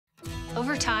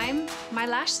Over time, my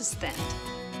lashes thinned.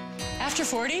 After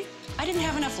 40, I didn't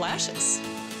have enough lashes.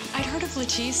 I'd heard of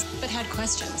LATISSE, but had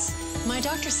questions. My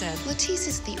doctor said, LATISSE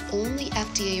is the only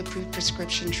FDA-approved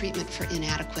prescription treatment for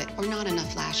inadequate or not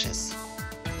enough lashes.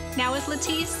 Now with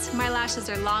LATISSE, my lashes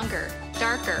are longer,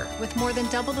 darker, with more than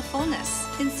double the fullness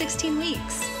in 16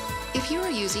 weeks. If you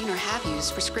are using or have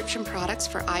used prescription products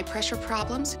for eye pressure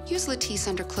problems, use LATISSE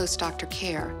under close doctor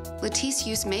care. LATISSE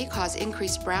use may cause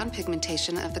increased brown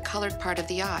pigmentation of the colored part of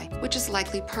the eye, which is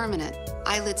likely permanent.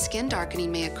 Eyelid skin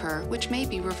darkening may occur, which may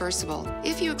be reversible.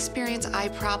 If you experience eye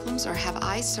problems or have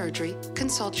eye surgery,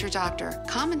 consult your doctor.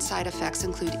 Common side effects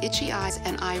include itchy eyes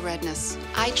and eye redness.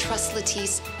 I trust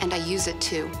LATISSE, and I use it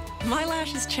too. my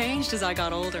lashes changed as I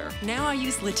got older. Now I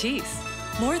use LATISSE.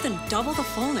 More than double the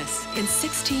fullness in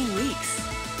 16 weeks.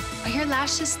 Are your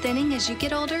lashes thinning as you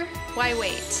get older? Why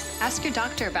wait? Ask your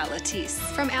doctor about LATISSE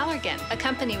from Allergan, a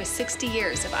company with 60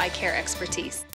 years of eye care expertise.